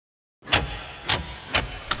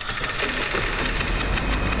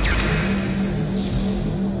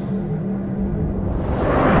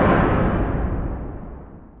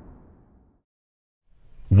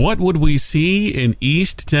What would we see in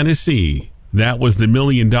East Tennessee? That was the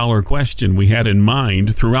million-dollar question we had in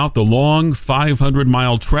mind throughout the long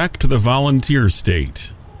 500-mile trek to the Volunteer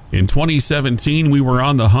State. In 2017, we were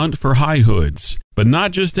on the hunt for high hoods, but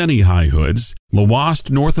not just any high hoods. Lhoist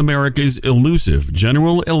North America's elusive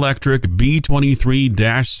General Electric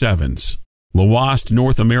B23-7s. Lhoist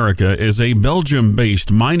North America is a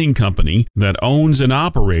Belgium-based mining company that owns and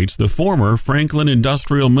operates the former Franklin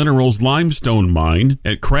Industrial Minerals limestone mine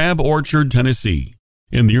at Crab Orchard, Tennessee.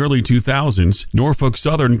 In the early 2000s, Norfolk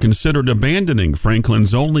Southern considered abandoning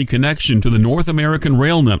Franklin's only connection to the North American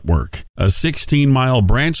rail network, a 16-mile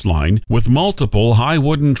branch line with multiple high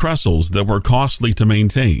wooden trestles that were costly to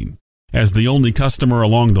maintain. As the only customer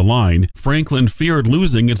along the line, Franklin feared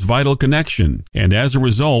losing its vital connection, and as a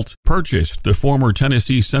result, purchased the former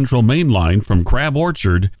Tennessee Central Main Line from Crab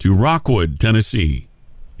Orchard to Rockwood, Tennessee.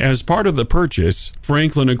 As part of the purchase,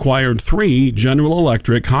 Franklin acquired 3 General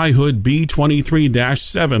Electric high-hood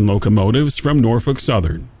B23-7 locomotives from Norfolk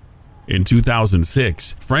Southern. In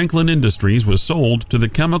 2006, Franklin Industries was sold to the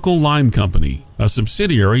Chemical Lime Company, a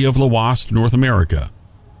subsidiary of Lhoist North America.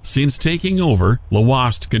 Since taking over,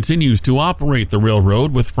 Lhoist continues to operate the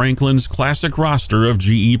railroad with Franklin's classic roster of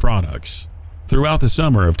GE products. Throughout the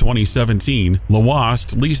summer of 2017,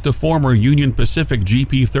 Lhoist leased a former Union Pacific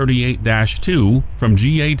GP38-2 from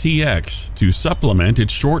GATX to supplement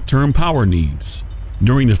its short-term power needs.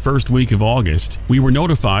 During the first week of August, we were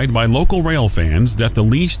notified by local rail fans that the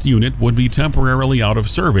leased unit would be temporarily out of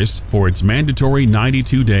service for its mandatory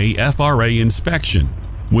 92-day FRA inspection.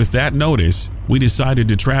 With that notice, we decided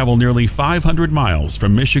to travel nearly 500 miles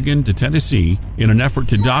from Michigan to Tennessee in an effort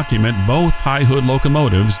to document both high-hood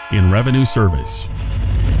locomotives in revenue service.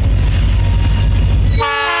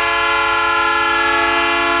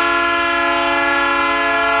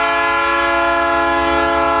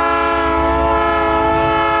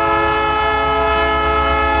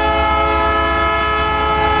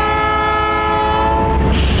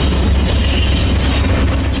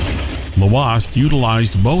 Lhoist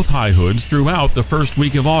utilized both high hoods throughout the first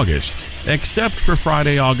week of August, except for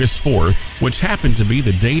Friday, August 4th, which happened to be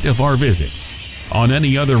the date of our visit. On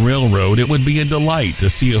any other railroad, it would be a delight to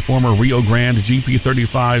see a former Rio Grande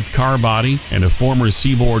GP35 car body and a former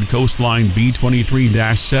Seaboard Coastline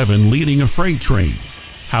B23-7 leading a freight train.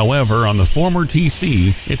 However, on the former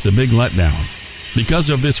TC, it's a big letdown. Because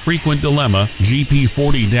of this frequent dilemma,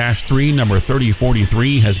 GP40-3 number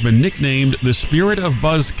 3043 has been nicknamed the Spirit of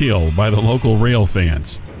Buzzkill by the local rail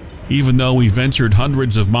fans. Even though we ventured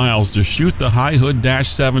hundreds of miles to shoot the high-hood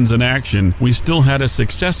 -7s in action, we still had a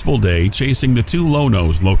successful day chasing the 2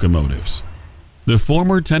 low-nose locomotives. The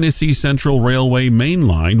former Tennessee Central Railway main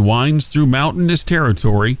line winds through mountainous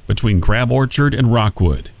territory between Crab Orchard and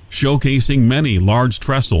Rockwood, showcasing many large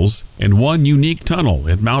trestles and one unique tunnel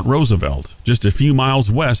at Mount Roosevelt, just a few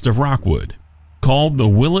miles west of Rockwood. Called the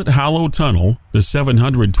Willett Hollow Tunnel, the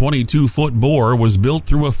 722-foot bore was built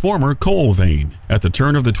through a former coal vein at the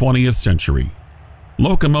turn of the 20th century.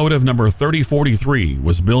 Locomotive number 3043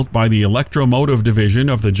 was built by the Electromotive Division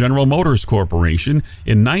of the General Motors Corporation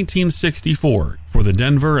in 1964 for the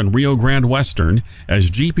Denver and Rio Grande Western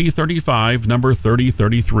as GP35 number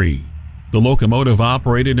 3033. The locomotive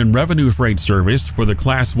operated in revenue freight service for the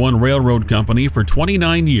Class I Railroad Company for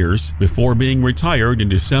 29 years before being retired in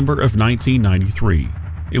December of 1993.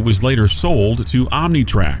 It was later sold to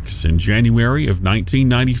Omnitrax in January of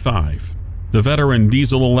 1995. The veteran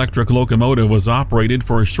diesel-electric locomotive was operated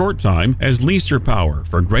for a short time as leaser power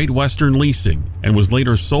for Great Western Leasing and was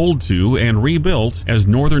later sold to and rebuilt as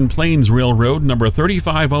Northern Plains Railroad number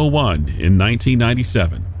 3501 in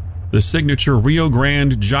 1997. The signature Rio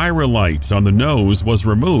Grande gyro lights on the nose was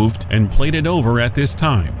removed and plated over at this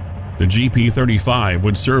time. The GP35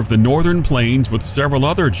 would serve the Northern Plains with several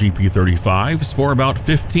other GP35s for about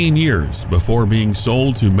 15 years before being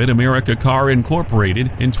sold to Mid-America Car Incorporated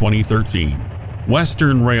in 2013.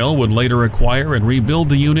 Western Rail would later acquire and rebuild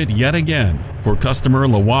the unit yet again for customer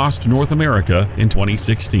Lhoist North America in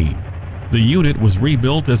 2016. The unit was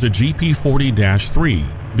rebuilt as a GP40-3,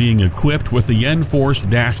 being equipped with the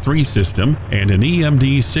Enforce-3 system and an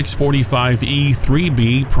EMD 645E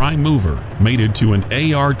 3B prime mover mated to an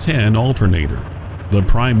AR-10 alternator. The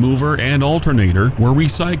prime mover and alternator were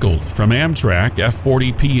recycled from Amtrak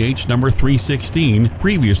F40PH number 316,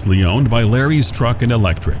 previously owned by Larry's Truck and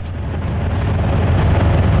Electric.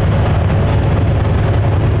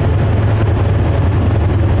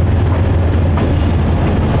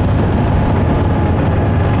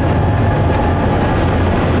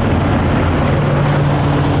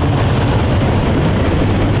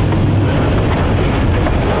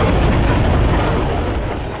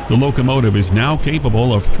 The locomotive is now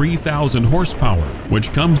capable of 3,000 horsepower,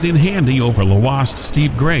 which comes in handy over Lhoist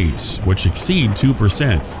steep grades, which exceed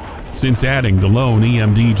 2%. Since adding the lone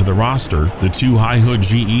EMD to the roster, the two high-hood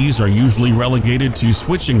GEs are usually relegated to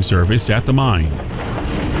switching service at the mine.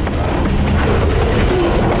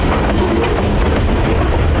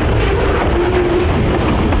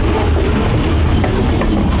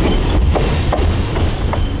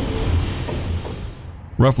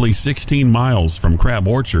 Roughly 16 miles from Crab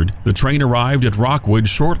Orchard, the train arrived at Rockwood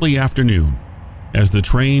shortly after noon. As the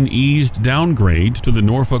train eased downgrade to the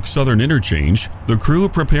Norfolk Southern Interchange, the crew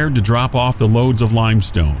prepared to drop off the loads of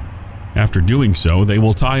limestone. After doing so, they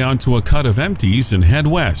will tie onto a cut of empties and head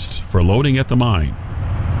west for loading at the mine.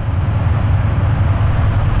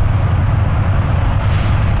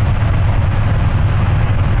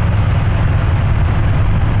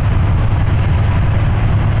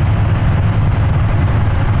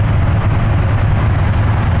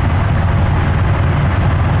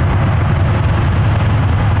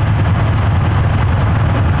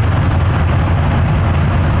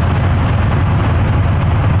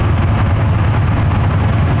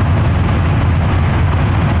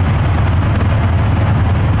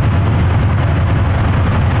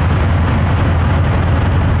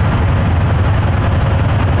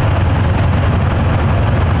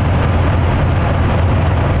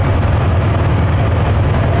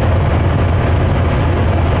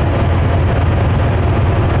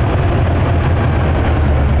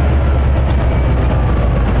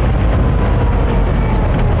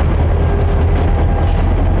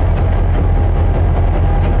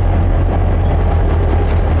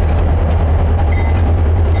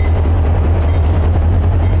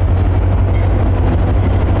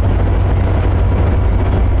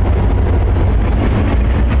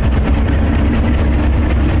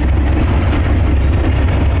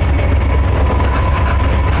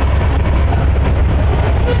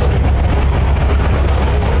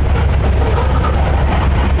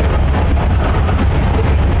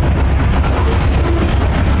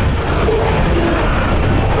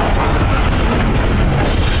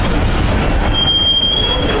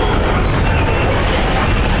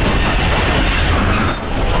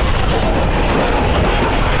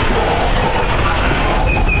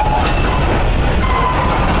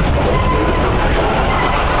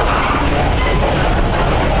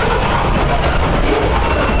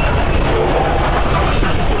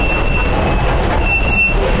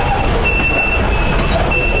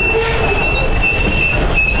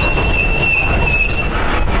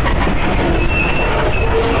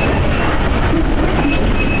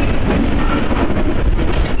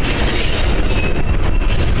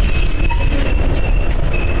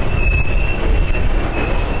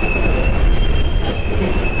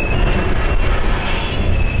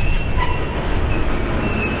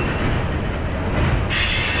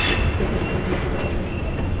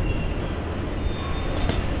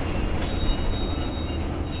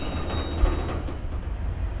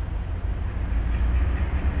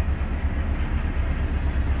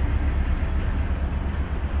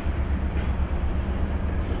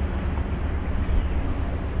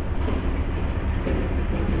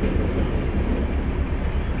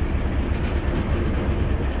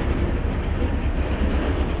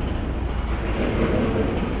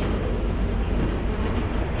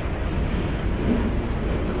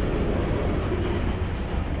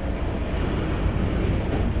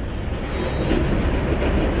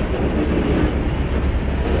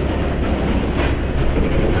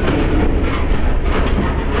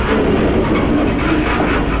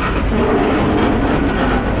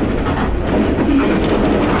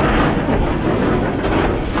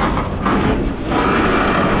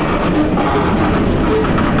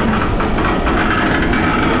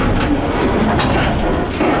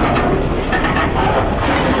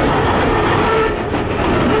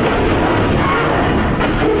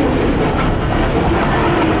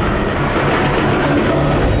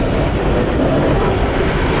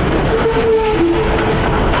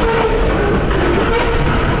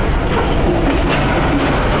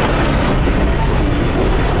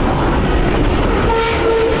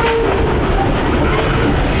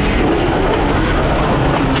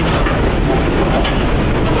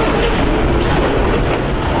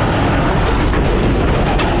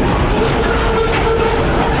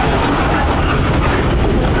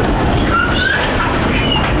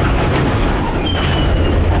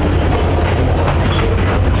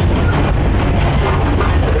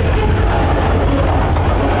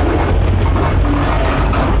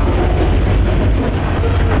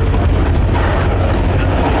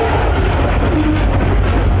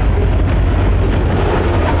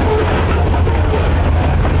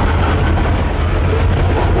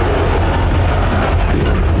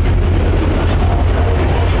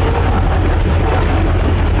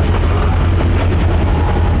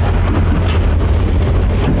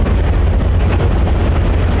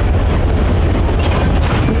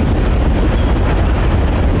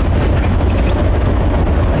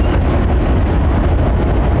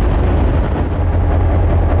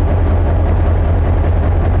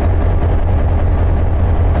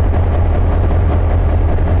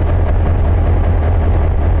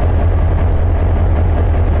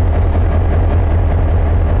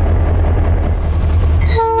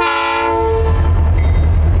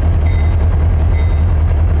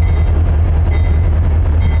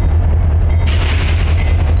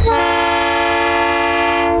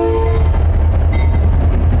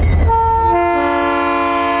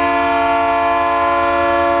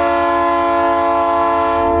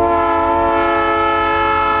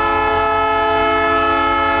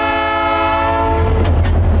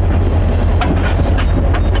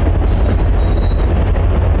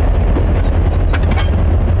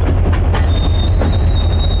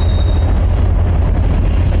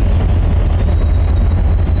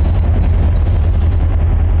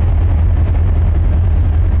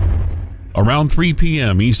 Around 3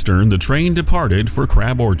 p.m. Eastern, the train departed for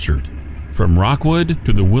Crab Orchard. From Rockwood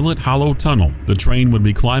to the Willett Hollow Tunnel, the train would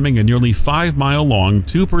be climbing a nearly 5-mile-long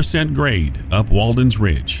 2% grade up Walden's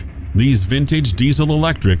Ridge. These vintage diesel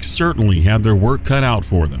electrics certainly had their work cut out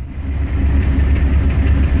for them.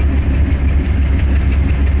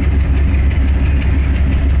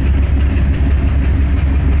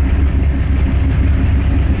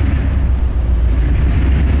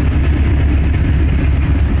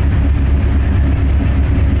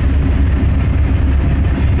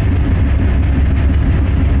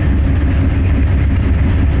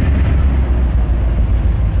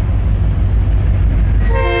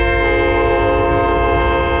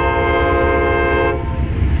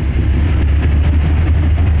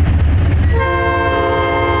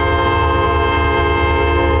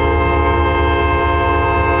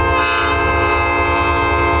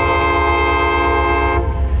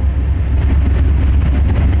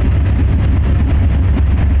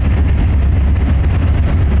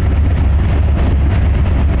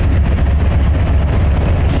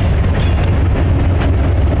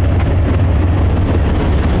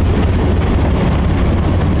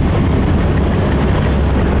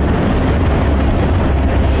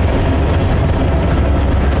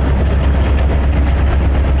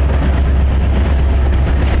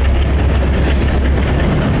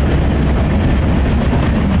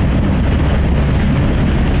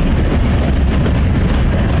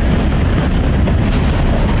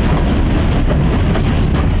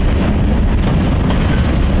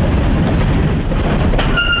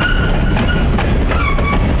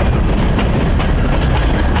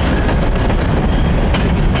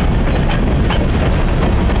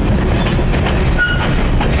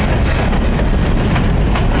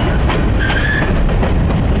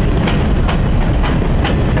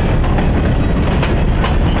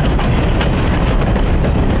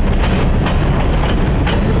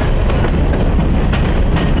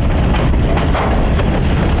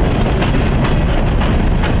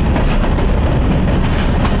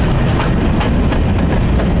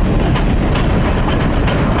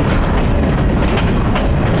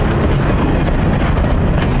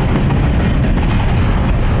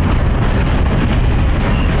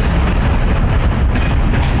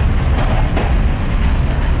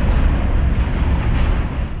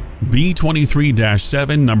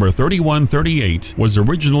 B23-7 number 3138 was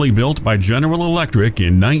originally built by General Electric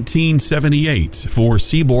in 1978 for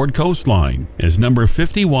Seaboard Coastline as number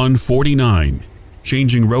 5149.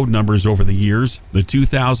 Changing road numbers over the years, the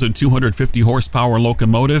 2,250 horsepower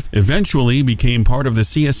locomotive eventually became part of the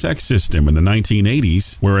CSX system in the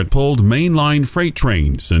 1980s, where it pulled mainline freight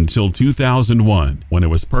trains until 2001, when it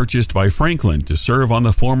was purchased by Franklin to serve on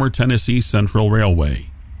the former Tennessee Central Railway.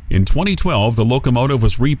 In 2012, the locomotive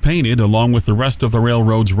was repainted along with the rest of the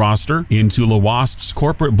railroad's roster into Lhoist's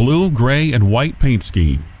corporate blue, gray, and white paint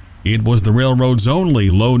scheme. It was the railroad's only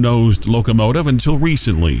low-nosed locomotive until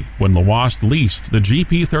recently, when Lhoist leased the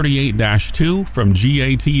GP38-2 from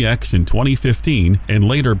GATX in 2015 and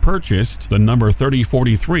later purchased the number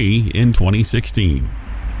 3043 in 2016.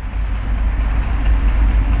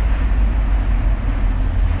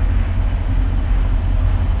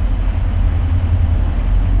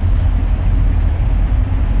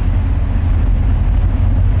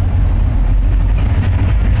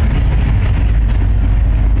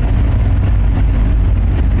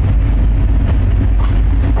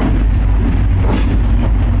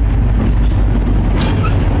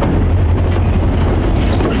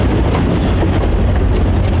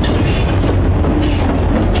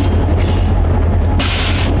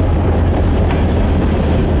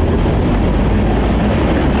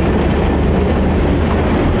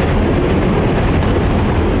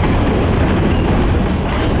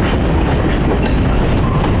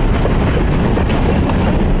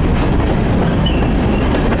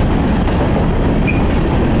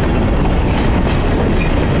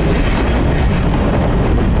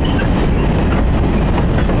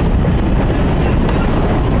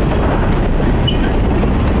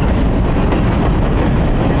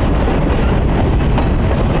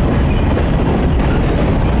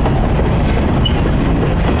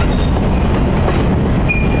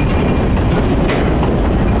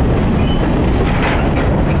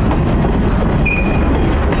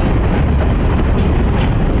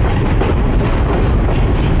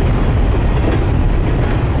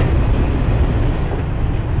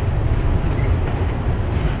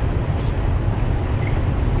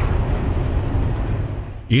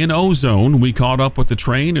 In Ozone, we caught up with the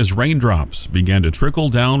train as raindrops began to trickle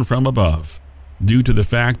down from above. Due to the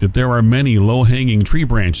fact that there are many low-hanging tree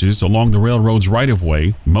branches along the railroad's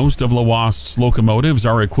right-of-way, most of Lhoist's locomotives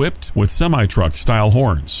are equipped with semi-truck style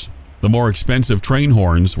horns. The more expensive train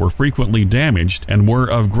horns were frequently damaged and were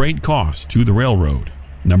of great cost to the railroad.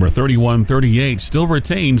 Number 3138 still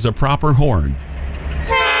retains a proper horn.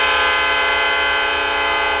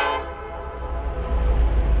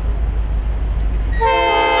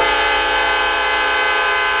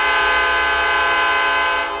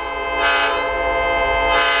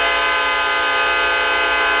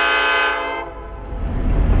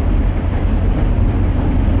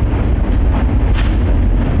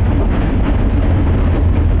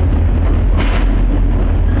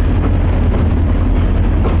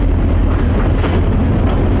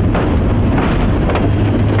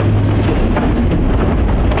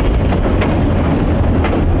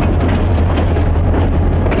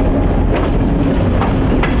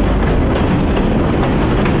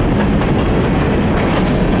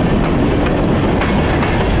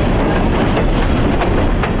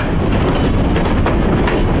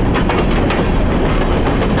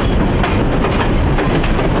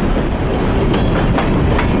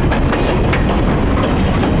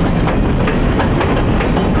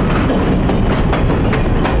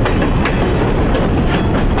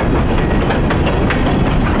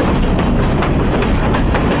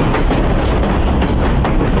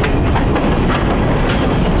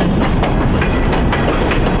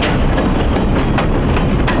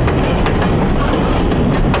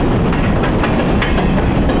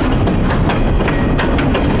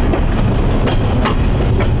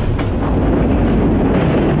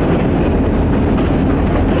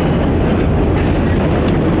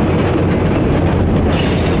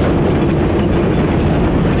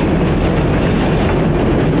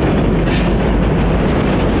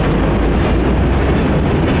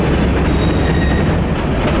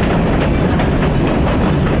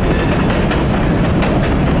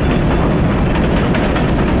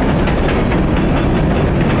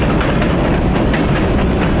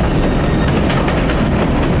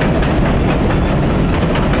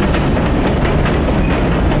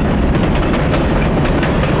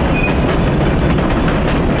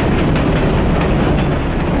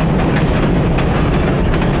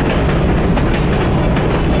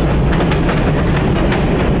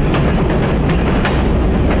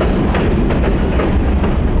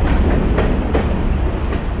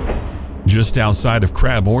 Just outside of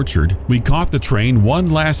Crab Orchard, we caught the train one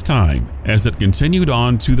last time as it continued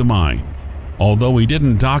on to the mine. Although we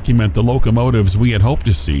didn't document the locomotives we had hoped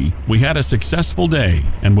to see, we had a successful day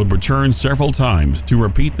and would return several times to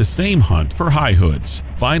repeat the same hunt for high hoods,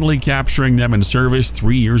 finally capturing them in service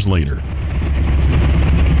 3 years later.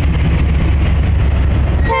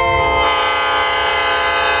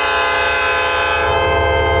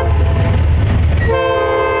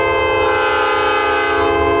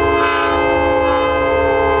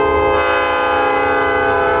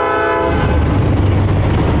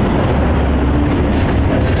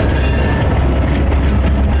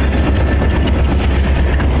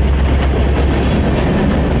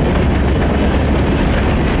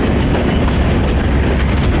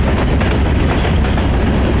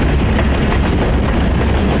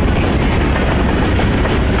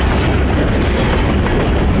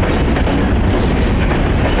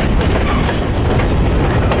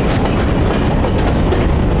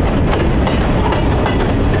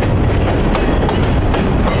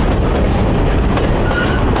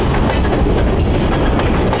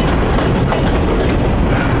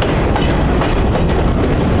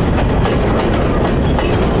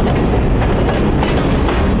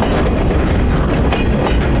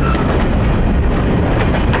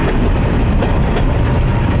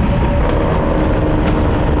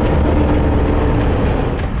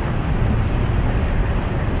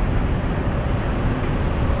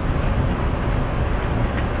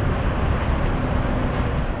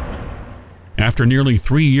 After nearly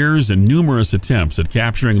 3 years and numerous attempts at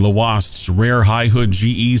capturing Lhoist's rare high hood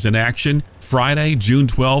GEs in action, Friday, June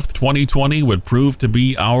 12, 2020 would prove to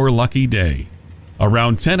be our lucky day.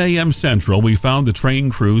 Around 10 a.m. Central, we found the train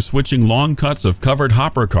crew switching long cuts of covered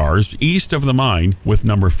hopper cars east of the mine with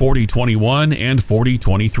number 4021 and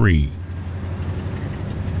 4023.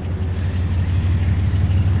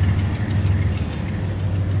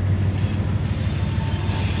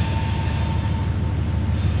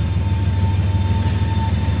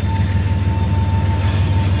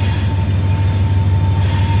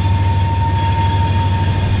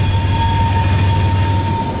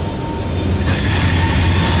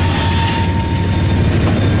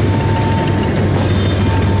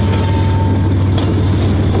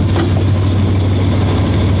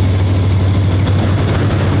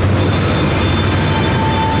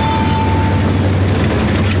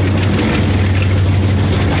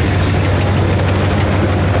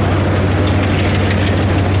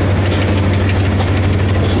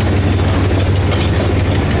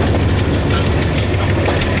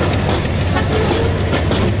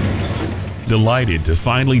 Delighted to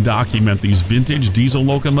finally document these vintage diesel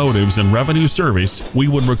locomotives in revenue service, we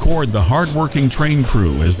would record the hard-working train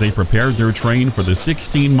crew as they prepared their train for the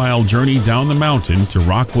 16-mile journey down the mountain to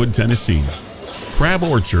Rockwood, Tennessee. Crab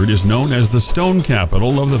Orchard is known as the stone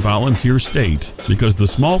capital of the Volunteer State because the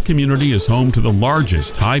small community is home to the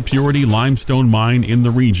largest high-purity limestone mine in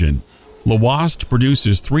the region. Lhoist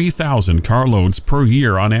produces 3,000 carloads per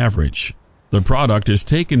year on average. The product is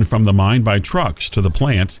taken from the mine by trucks to the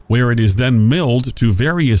plant, where it is then milled to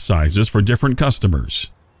various sizes for different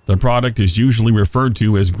customers. The product is usually referred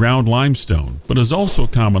to as ground limestone, but is also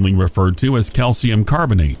commonly referred to as calcium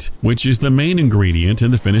carbonate, which is the main ingredient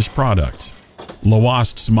in the finished product.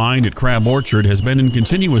 Lhoist's mine at Crab Orchard has been in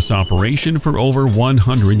continuous operation for over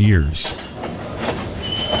 100 years.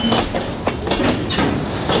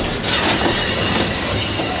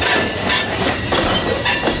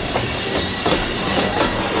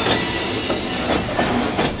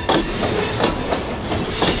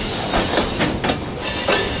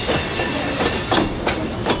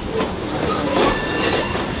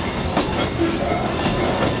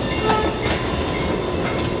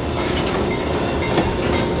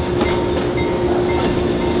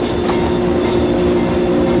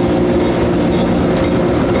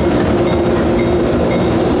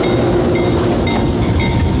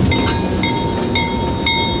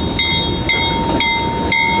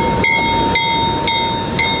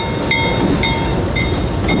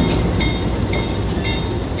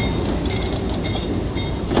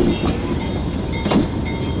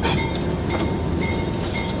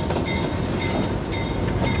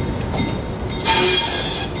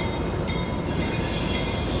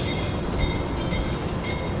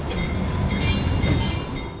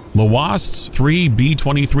 Lhoist's 3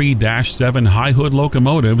 B23-7 high hood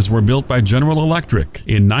locomotives were built by General Electric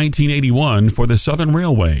in 1981 for the Southern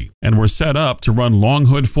Railway and were set up to run long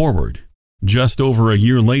hood forward. Just over a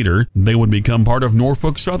year later, they would become part of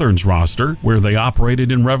Norfolk Southern's roster, where they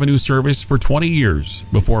operated in revenue service for 20 years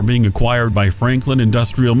before being acquired by Franklin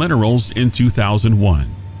Industrial Minerals in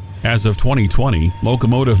 2001. As of 2020,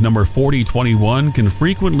 locomotive number 4021 can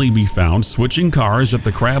frequently be found switching cars at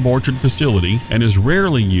the Crab Orchard facility and is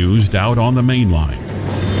rarely used out on the main line.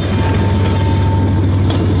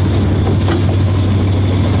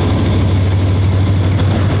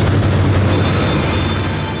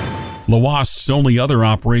 Lhoist's only other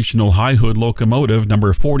operational high hood locomotive,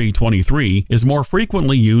 number 4023, is more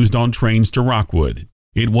frequently used on trains to Rockwood.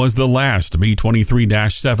 It was the last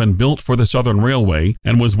B23-7 built for the Southern Railway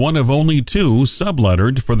and was one of only 2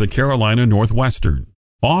 sublettered for the Carolina Northwestern.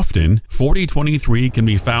 Often, 4023 can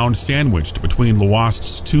be found sandwiched between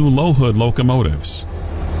Lhoist's 2 low hood locomotives.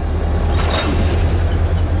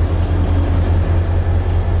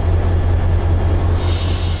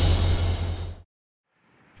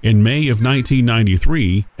 In May of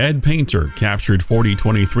 1993, Ed Painter captured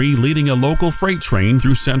 4023 leading a local freight train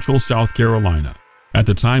through central South Carolina. At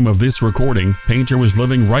the time of this recording, Painter was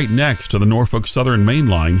living right next to the Norfolk Southern main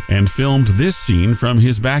line and filmed this scene from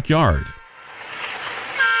his backyard.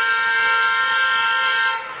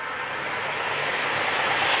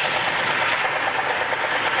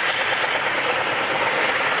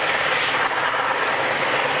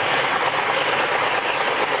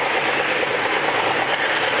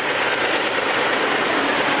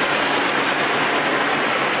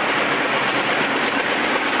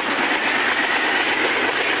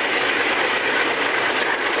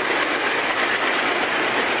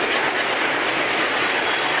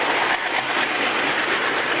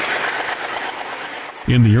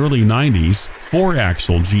 In the early 90s,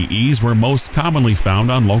 4-axle GEs were most commonly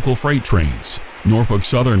found on local freight trains. Norfolk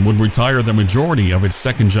Southern would retire the majority of its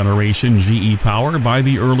second-generation GE power by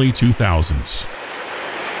the early 2000s.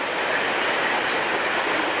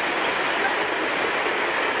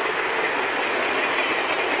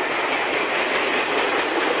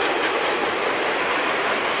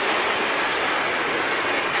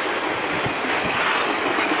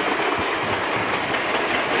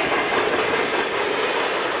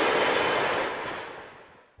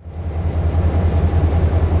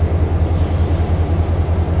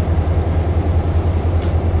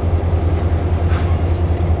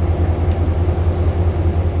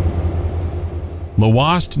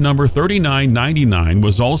 Lhoist number 3999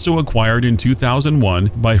 was also acquired in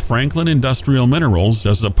 2001 by Franklin Industrial Minerals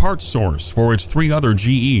as a parts source for its 3 other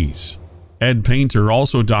GEs. Ed Painter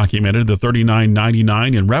also documented the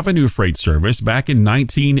 3999 in revenue freight service back in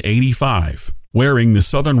 1985. Wearing the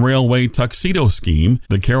Southern Railway tuxedo scheme,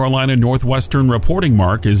 the Carolina Northwestern reporting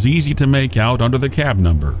mark is easy to make out under the cab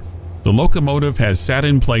number. The locomotive has sat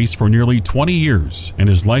in place for nearly 20 years and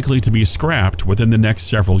is likely to be scrapped within the next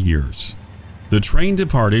several years. The train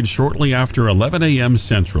departed shortly after 11 a.m.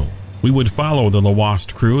 Central. We would follow the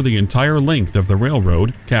Lhoist crew the entire length of the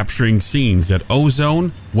railroad, capturing scenes at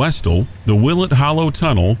Ozone, Westall, the Willett Hollow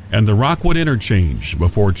Tunnel, and the Rockwood Interchange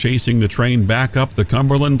before chasing the train back up the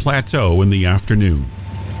Cumberland Plateau in the afternoon.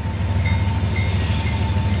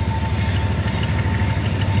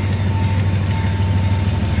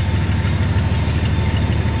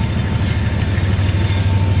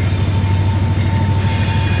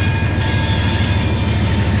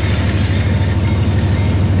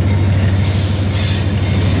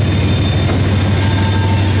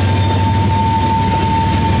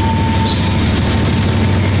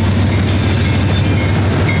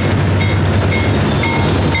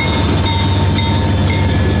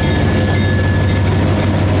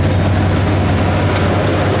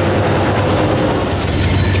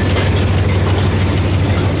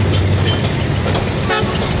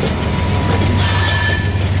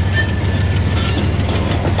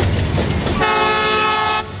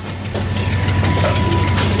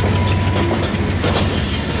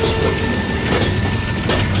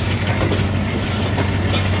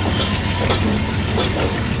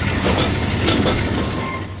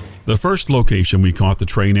 The first location we caught the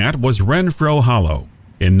train at was Renfrew Hollow.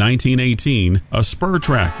 In 1918, a spur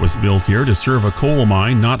track was built here to serve a coal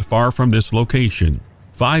mine not far from this location.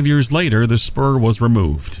 5 years later, the spur was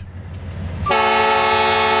removed.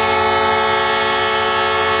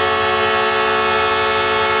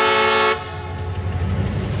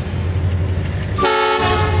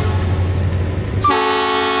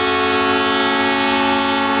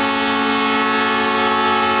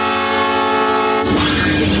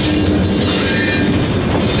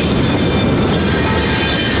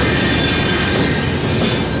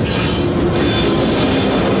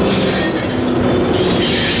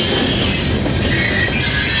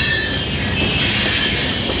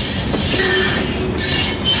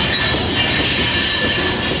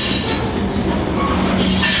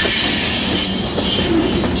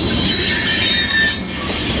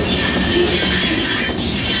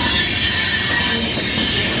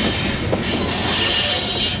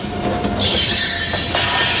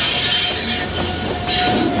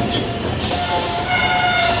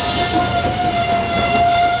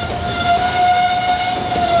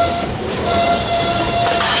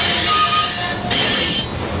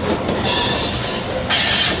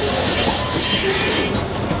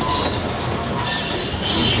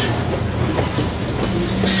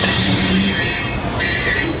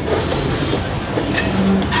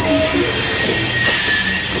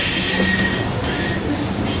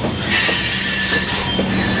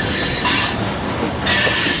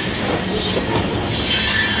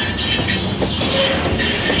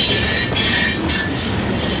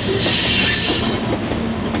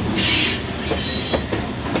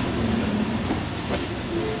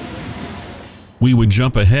 We would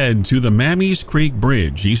jump ahead to the Mammies Creek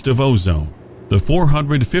Bridge east of Ozone. The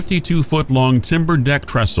 452-foot-long timber deck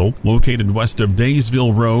trestle, located west of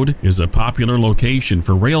Daysville Road, is a popular location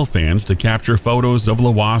for rail fans to capture photos of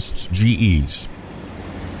Lhoist's GEs.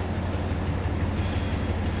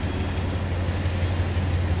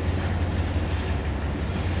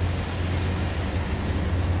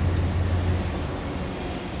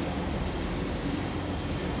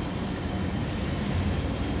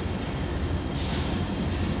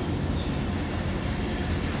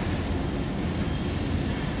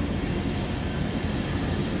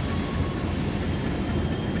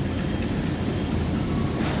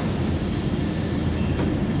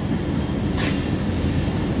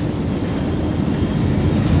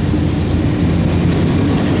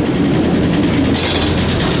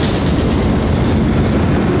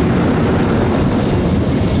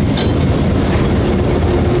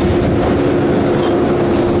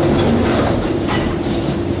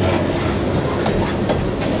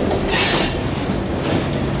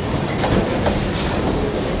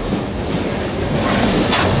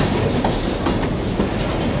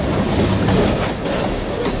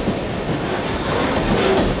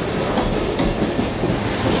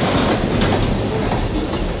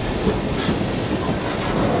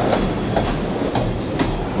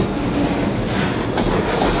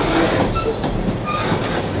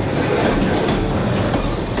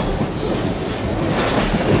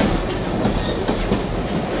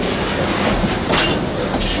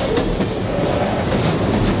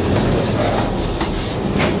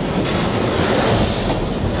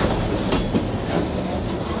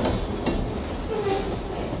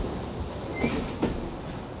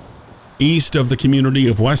 East of the community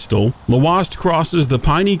of Westall, Lhoist crosses the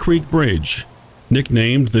Piney Creek Bridge.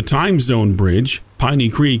 Nicknamed the Time Zone Bridge, Piney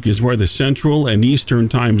Creek is where the central and eastern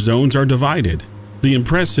time zones are divided. The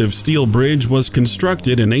impressive steel bridge was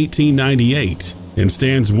constructed in 1898 and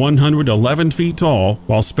stands 111 feet tall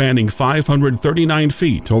while spanning 539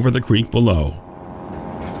 feet over the creek below.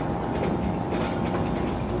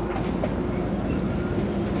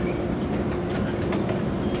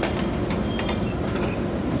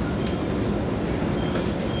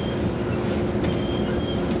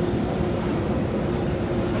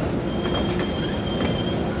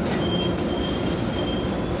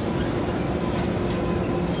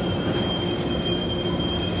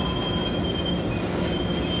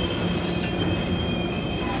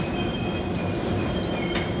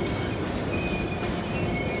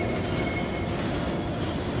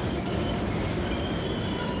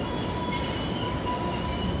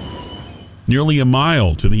 Nearly a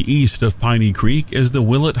mile to the east of Piney Creek is the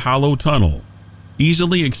Willett Hollow Tunnel.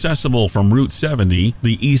 Easily accessible from Route 70,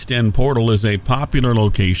 the East End Portal is a popular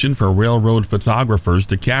location for railroad photographers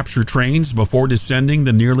to capture trains before descending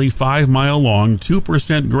the nearly 5-mile-long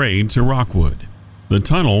 2% grade to Rockwood. The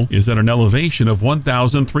tunnel is at an elevation of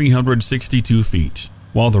 1,362 feet,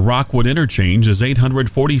 while the Rockwood interchange is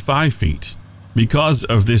 845 feet. Because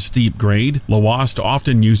of this steep grade, Lhoist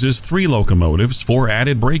often uses 3 locomotives for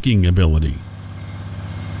added braking ability.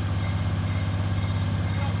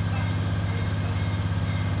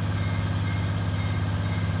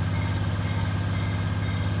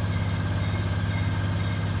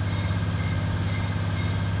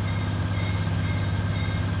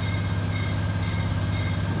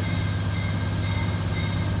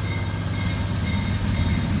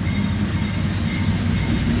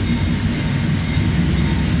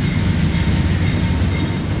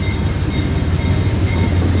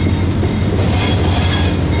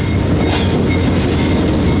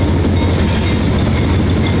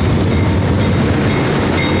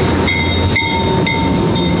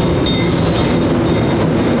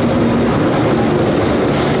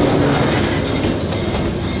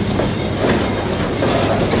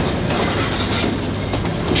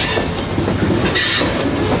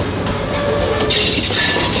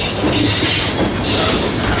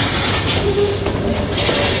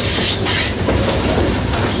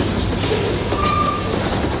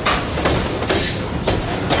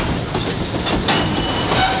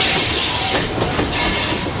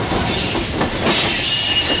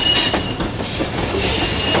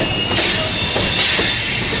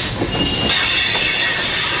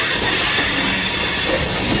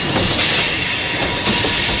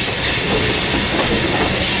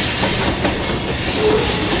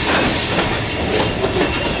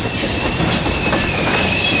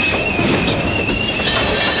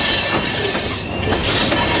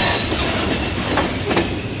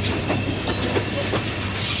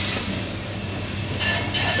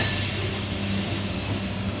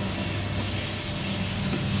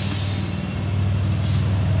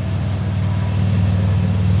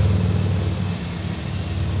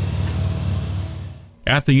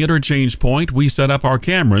 At the interchange point, we set up our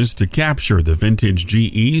cameras to capture the vintage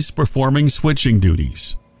GEs performing switching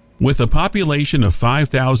duties. With a population of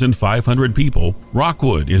 5,500 people,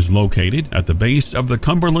 Rockwood is located at the base of the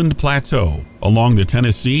Cumberland Plateau along the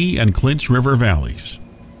Tennessee and Clinch River valleys.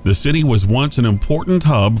 The city was once an important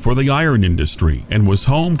hub for the iron industry and was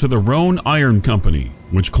home to the Roan Iron Company,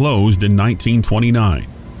 which closed in 1929.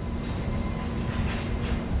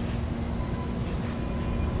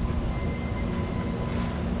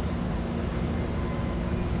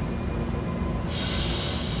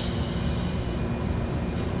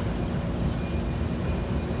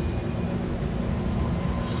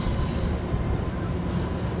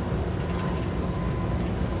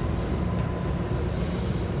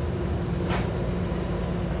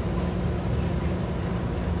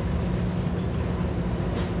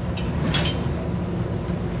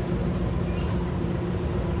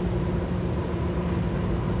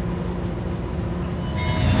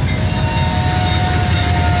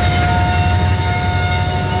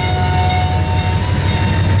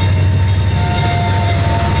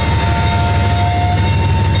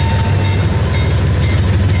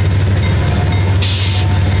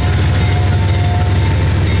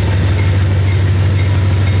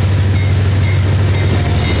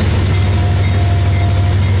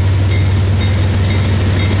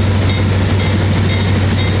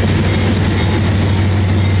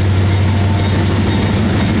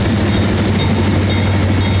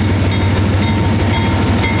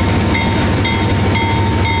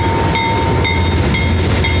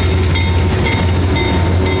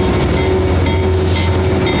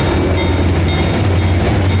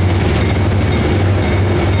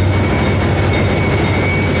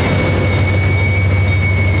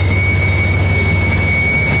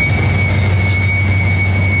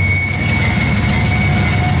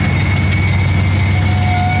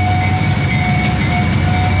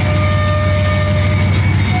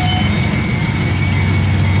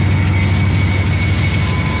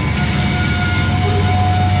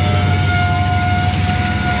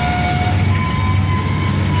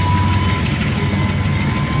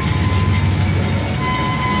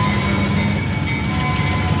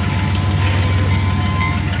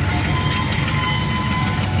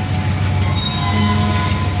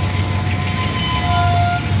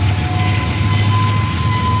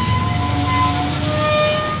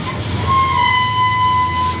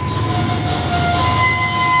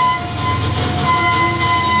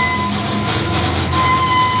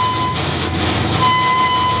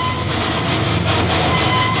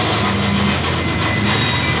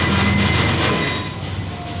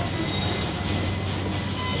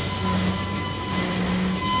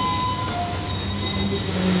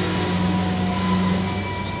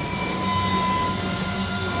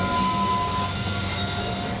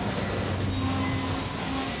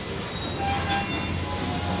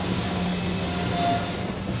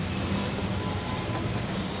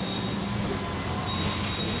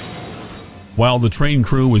 While the train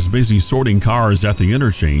crew was busy sorting cars at the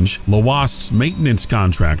interchange, Lhoist's maintenance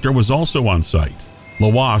contractor was also on site.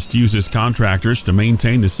 Lhoist uses contractors to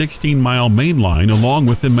maintain the 16-mile main line along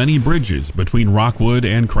with the many bridges between Rockwood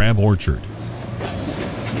and Crab Orchard.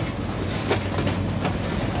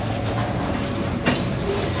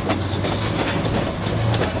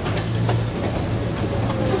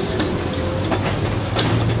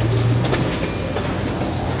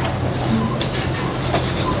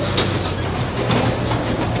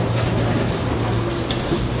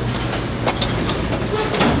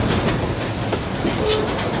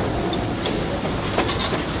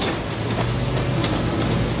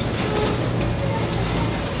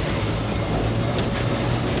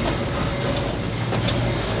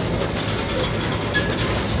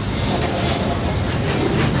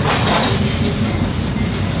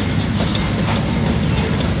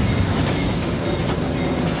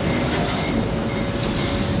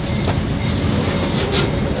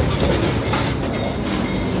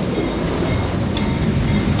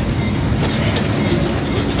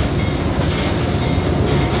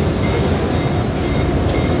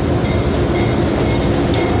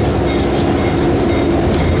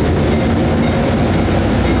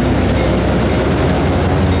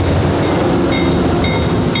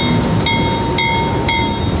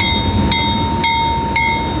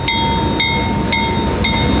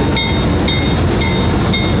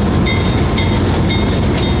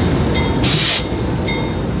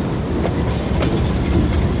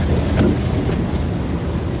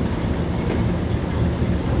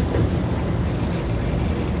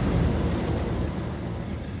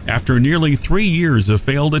 After nearly 3 years of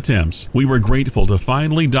failed attempts, we were grateful to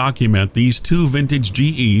finally document these 2 vintage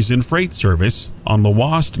GEs in freight service on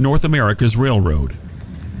Lhoist, North America's railroad.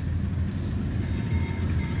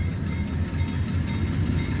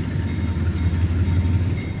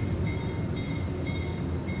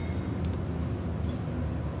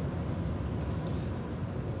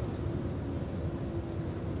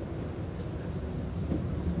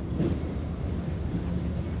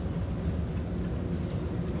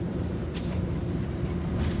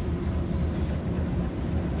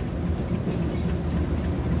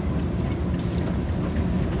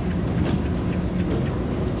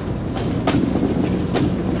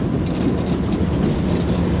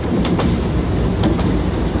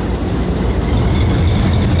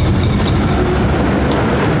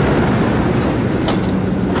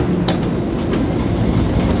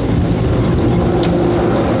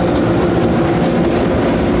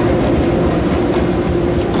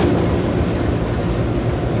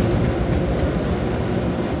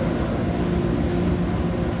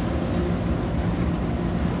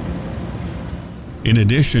 In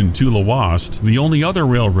addition to Lhoist, the only other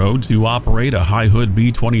railroad to operate a high hood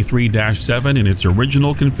B23-7 in its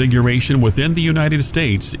original configuration within the United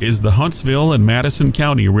States is the Huntsville and Madison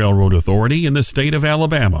County Railroad Authority in the state of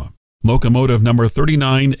Alabama. Locomotive number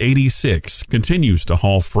 3986 continues to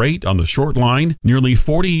haul freight on the short line nearly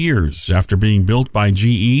 40 years after being built by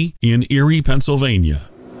GE in Erie, Pennsylvania.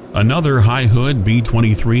 Another high hood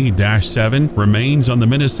B23-7 remains on the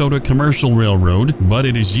Minnesota Commercial Railroad, but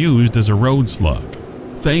it is used as a road slug.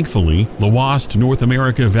 Thankfully, Lhoist North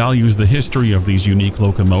America values the history of these unique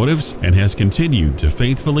locomotives and has continued to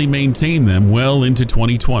faithfully maintain them well into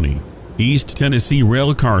 2020. East Tennessee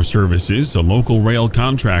Railcar Services, a local rail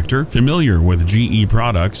contractor familiar with GE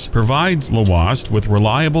products, provides Lhoist with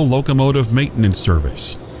reliable locomotive maintenance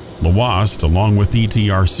service. Lhoist, along with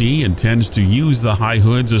ETRC, intends to use the high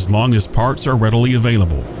hoods as long as parts are readily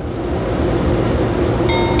available.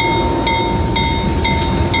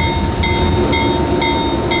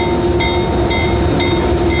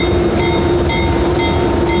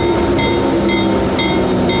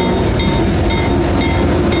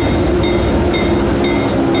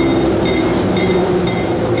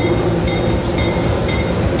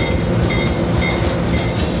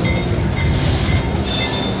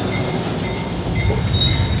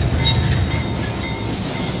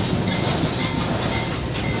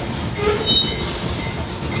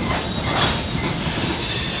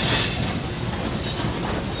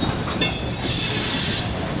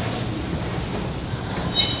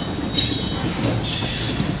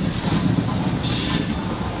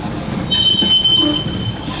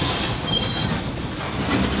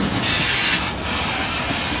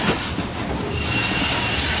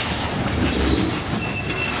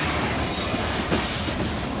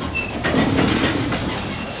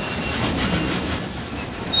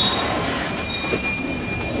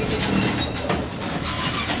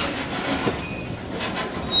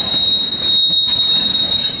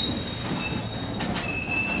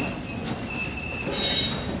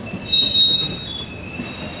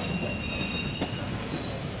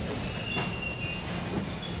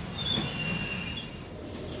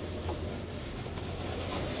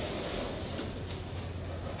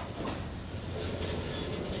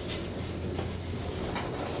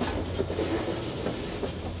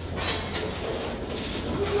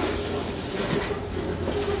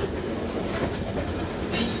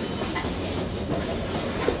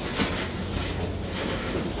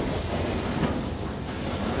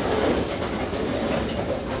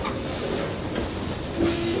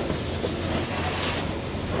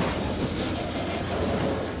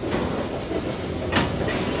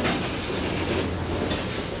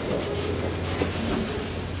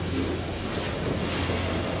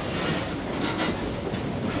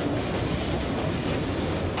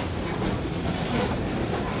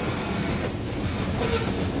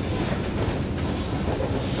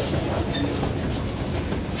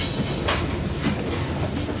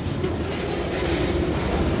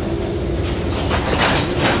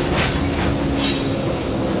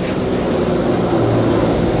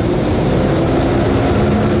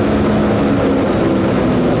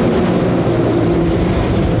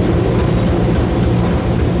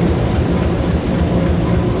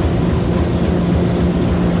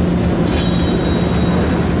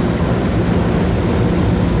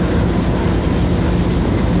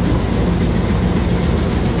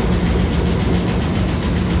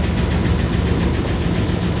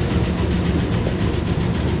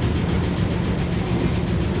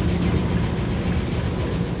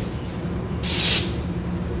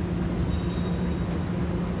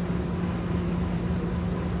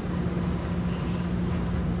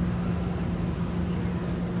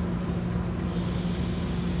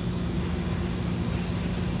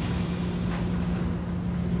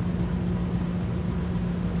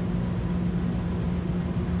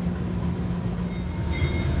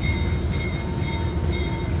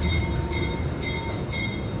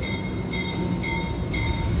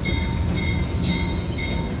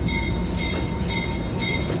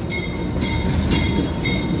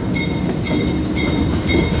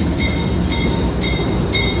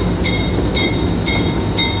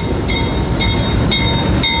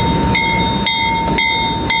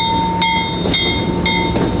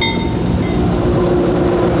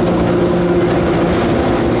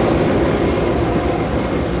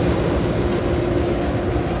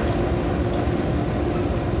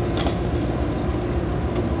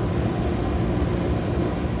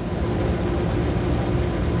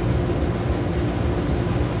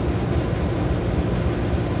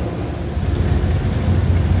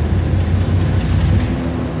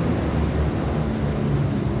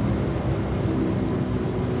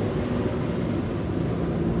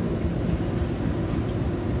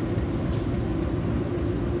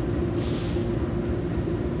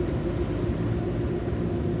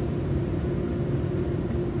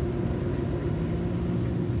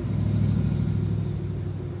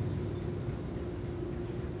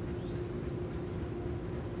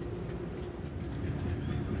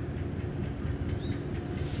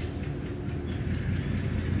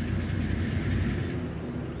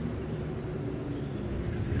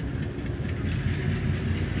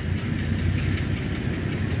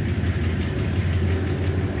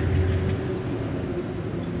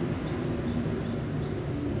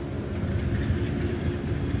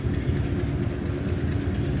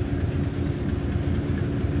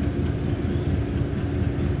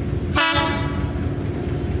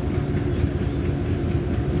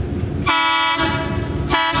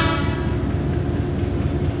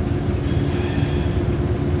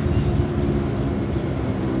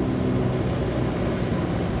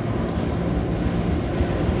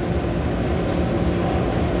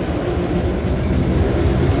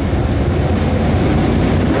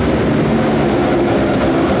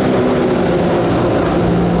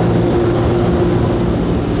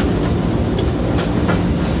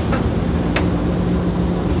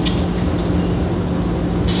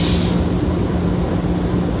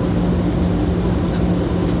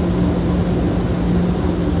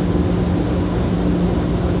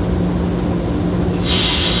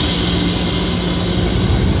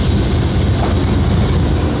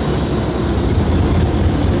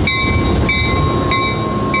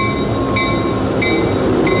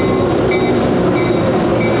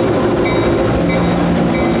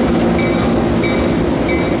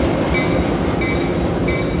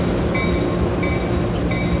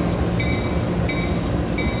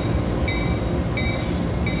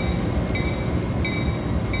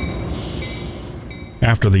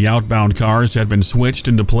 After the outbound cars had been switched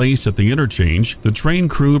into place at the interchange, the train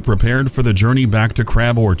crew prepared for the journey back to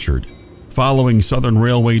Crab Orchard. Following Southern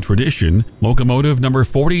Railway tradition, locomotive number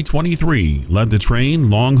 4023 led the train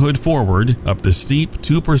long hood forward up the steep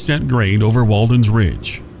 2% grade over Walden's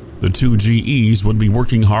Ridge. The two GEs would be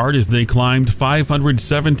working hard as they climbed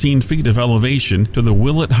 517 feet of elevation to the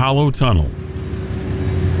Willett Hollow Tunnel.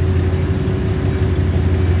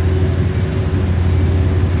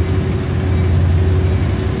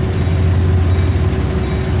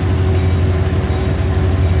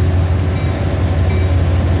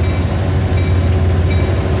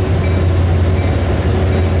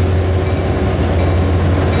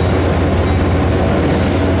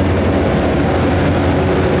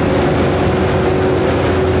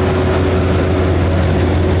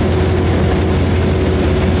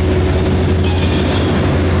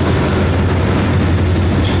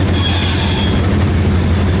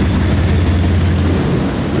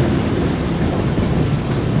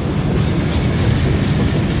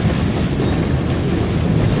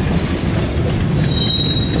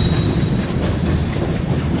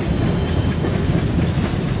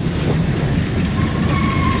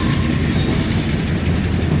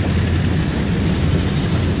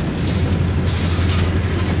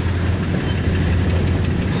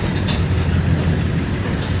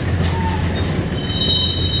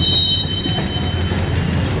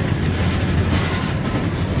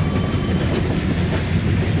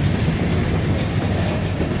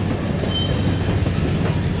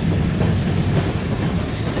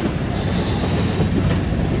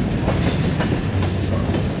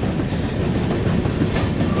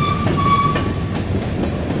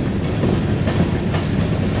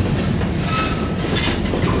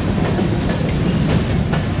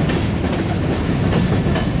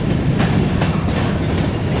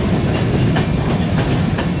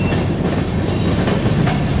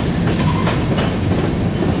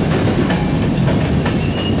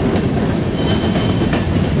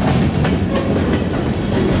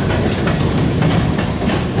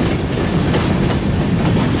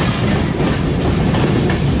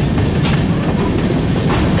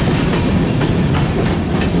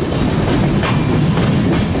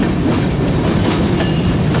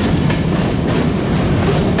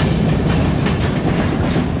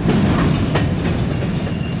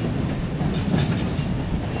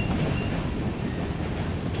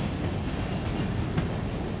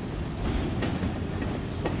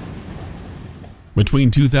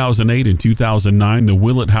 Between 2008 and 2009, the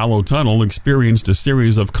Willett Hollow Tunnel experienced a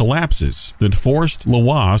series of collapses that forced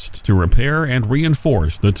Lhoist to repair and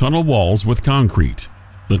reinforce the tunnel walls with concrete.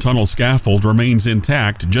 The tunnel scaffold remains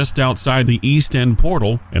intact just outside the east end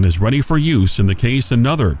portal and is ready for use in the case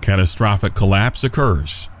another catastrophic collapse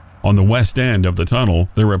occurs. On the west end of the tunnel,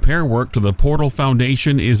 the repair work to the portal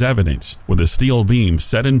foundation is evident, with a steel beam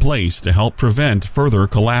set in place to help prevent further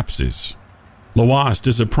collapses. Lhoist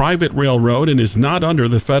is a private railroad and is not under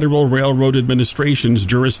the Federal Railroad Administration's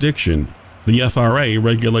jurisdiction. The FRA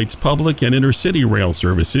regulates public and intercity rail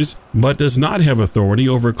services, but does not have authority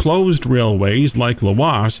over closed railways like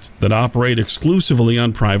Lhoist that operate exclusively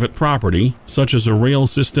on private property, such as a rail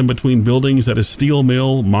system between buildings at a steel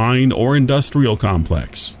mill, mine, or industrial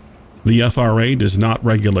complex. The FRA does not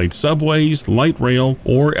regulate subways, light rail,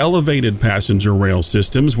 or elevated passenger rail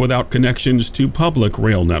systems without connections to public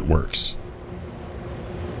rail networks.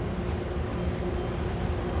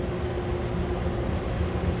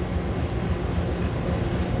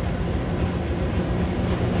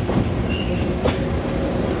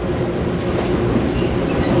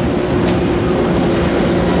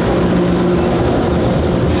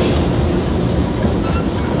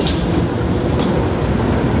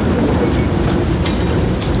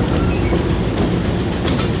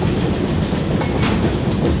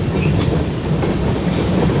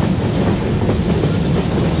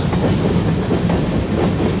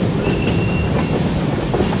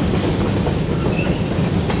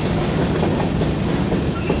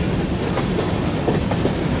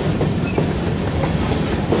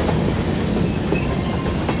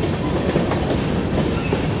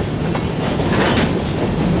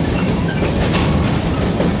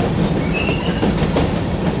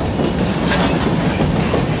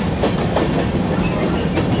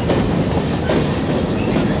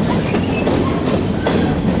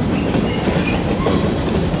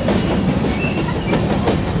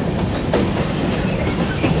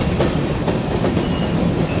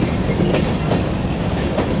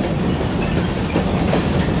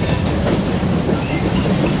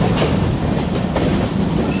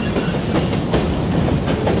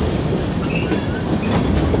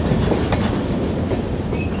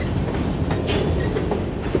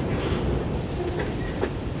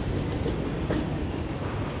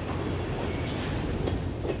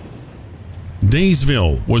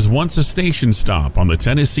 Daysville was once a station stop on the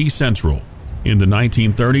Tennessee Central. In the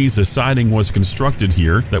 1930s, a siding was constructed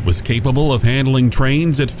here that was capable of handling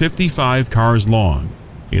trains at 55 cars long.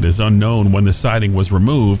 It is unknown when the siding was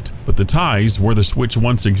removed, but the ties where the switch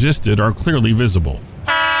once existed are clearly visible.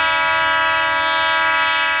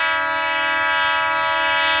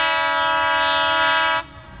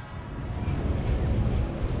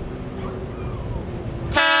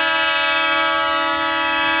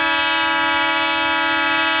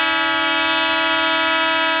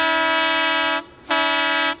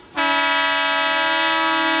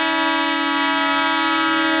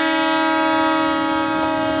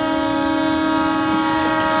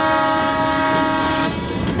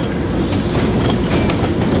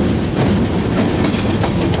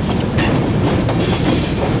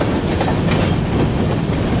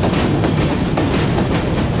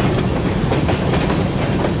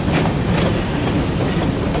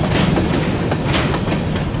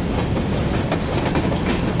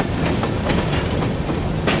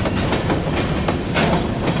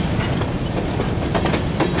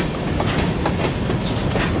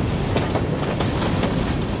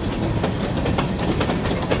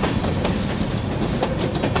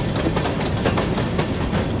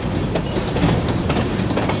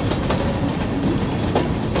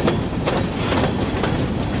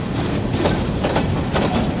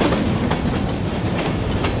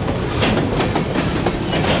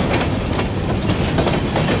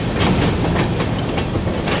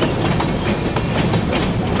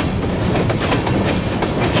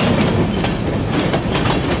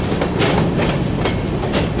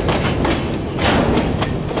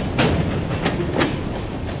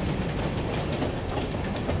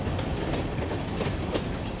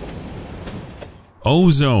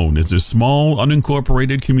 Ozone is a small,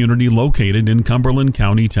 unincorporated community located in Cumberland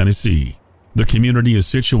County, Tennessee. The community is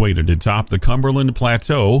situated atop the Cumberland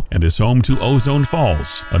Plateau and is home to Ozone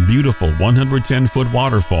Falls, a beautiful 110-foot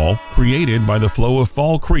waterfall created by the flow of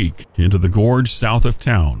Fall Creek into the gorge south of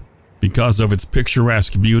town. Because of its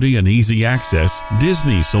picturesque beauty and easy access,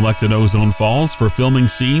 Disney selected Ozone Falls for filming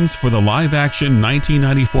scenes for the live-action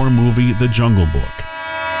 1994 movie The Jungle Book.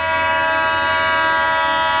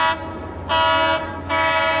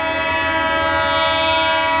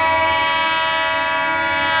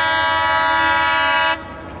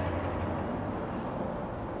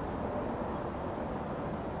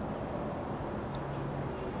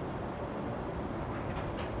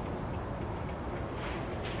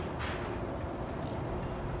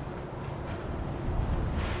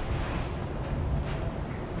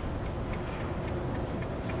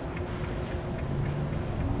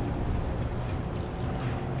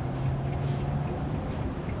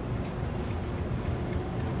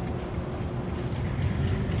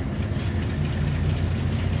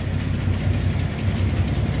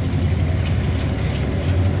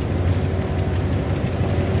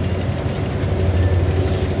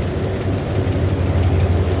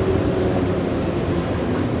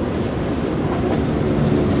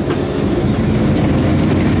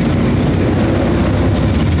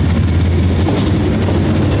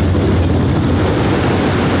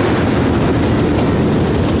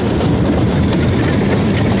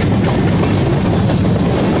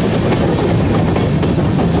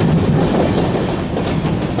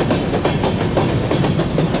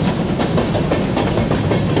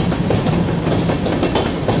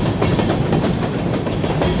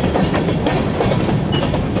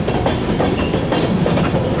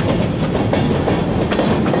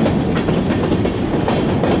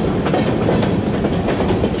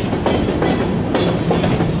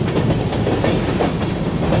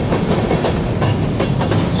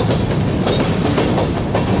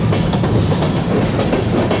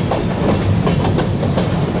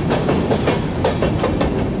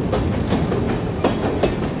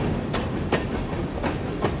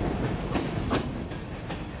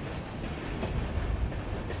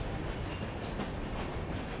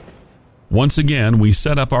 Once again, we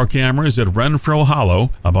set up our cameras at Renfro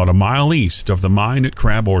Hollow, about a mile east of the mine at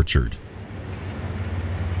Crab Orchard.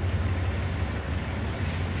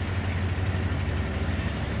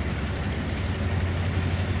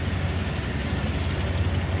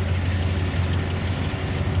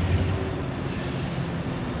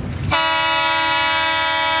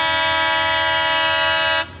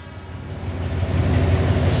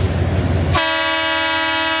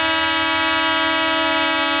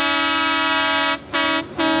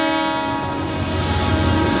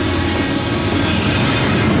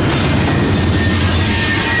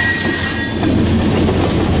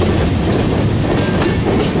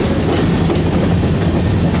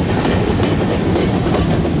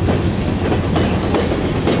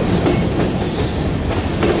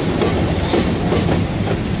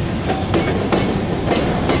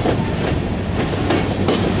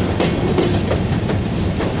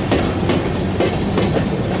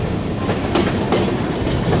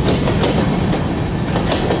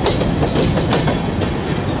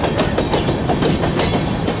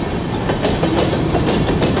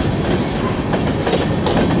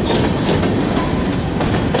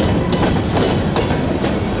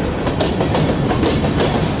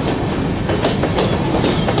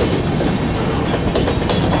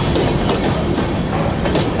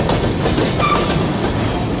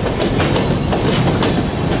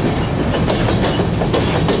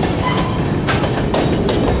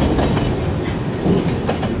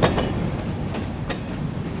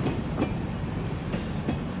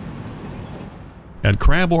 At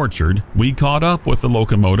Crab Orchard, we caught up with the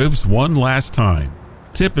locomotives one last time.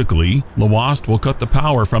 Typically, Lhoist will cut the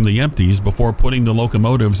power from the empties before putting the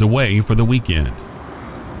locomotives away for the weekend.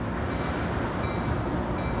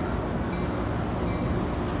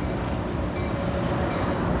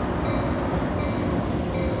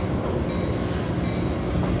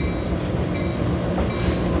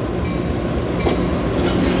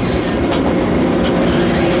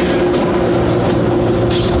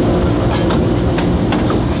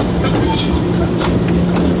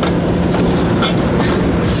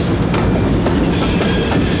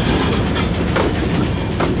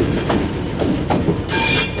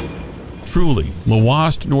 Truly,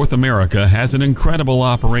 Lhoist North America has an incredible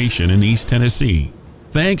operation in East Tennessee.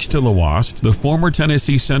 Thanks to Lhoist, the former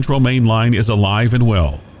Tennessee Central Main Line is alive and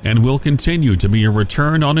well, and will continue to be a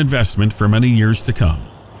return on investment for many years to come.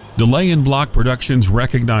 Delay and Block Productions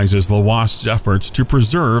recognizes Lhoist's efforts to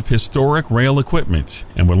preserve historic rail equipment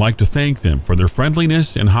and would like to thank them for their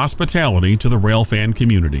friendliness and hospitality to the railfan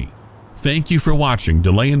community. Thank you for watching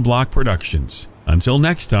Delay and Block Productions. Until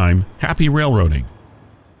next time, happy railroading.